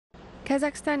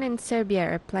Kazakhstan and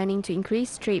Serbia are planning to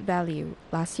increase trade value.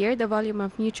 Last year, the volume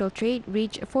of mutual trade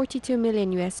reached $42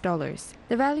 million.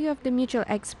 The value of the mutual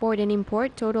export and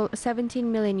import totaled $17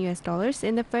 million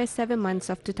in the first 7 months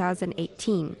of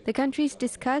 2018. The countries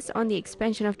discussed on the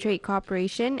expansion of trade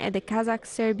cooperation at the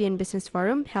Kazakh-Serbian Business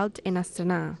Forum held in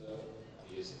Astana.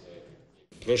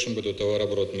 В прошлом году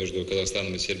товарооборот между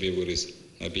Казахстаном и Сербией вырос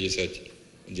на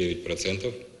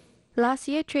 59%. Last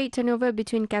year, trade turnover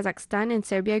between Kazakhstan and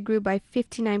Serbia grew by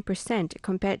 59%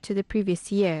 compared to the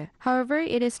previous year. However,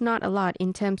 it is not a lot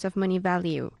in terms of money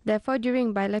value. Therefore,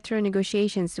 during bilateral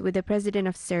negotiations with the President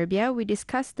of Serbia, we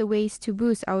discussed the ways to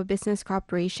boost our business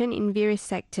cooperation in various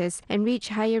sectors and reach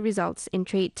higher results in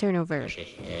trade turnover.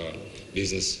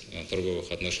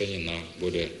 Бизнес-торговых отношений на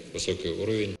более высокий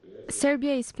уровень.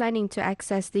 Serbia is planning to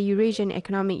access the Eurasian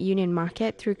Economic Union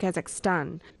market through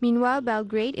Kazakhstan. Meanwhile,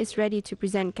 Belgrade is ready to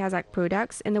present Kazakh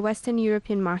products in the Western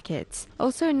European markets.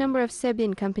 Also, a number of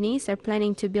Serbian companies are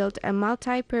planning to build a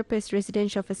multi-purpose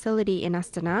residential facility in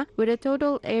Astana with a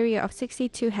total area of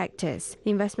 62 hectares.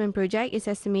 The investment project is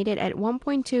estimated at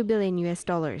 $1.2 billion.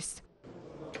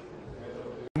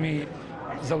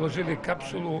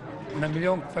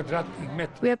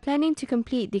 We are planning to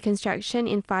complete the construction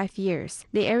in 5 years.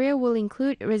 The area will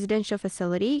include a residential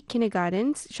facility,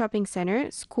 kindergartens, shopping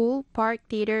center, school, park,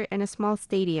 theater, and a small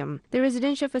stadium. The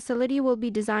residential facility will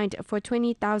be designed for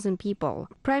 20,000 people.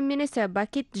 Prime Minister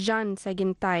Bakit-Jan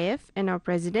Sagintayev and our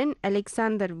President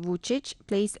Alexander Vučić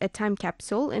placed a time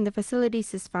capsule in the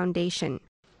facility's foundation.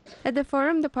 At the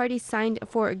forum, the parties signed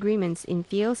 4 agreements in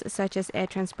fields such as air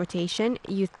transportation,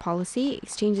 youth policy,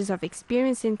 exchanges of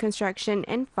experience in construction,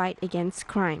 and fight against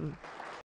crime.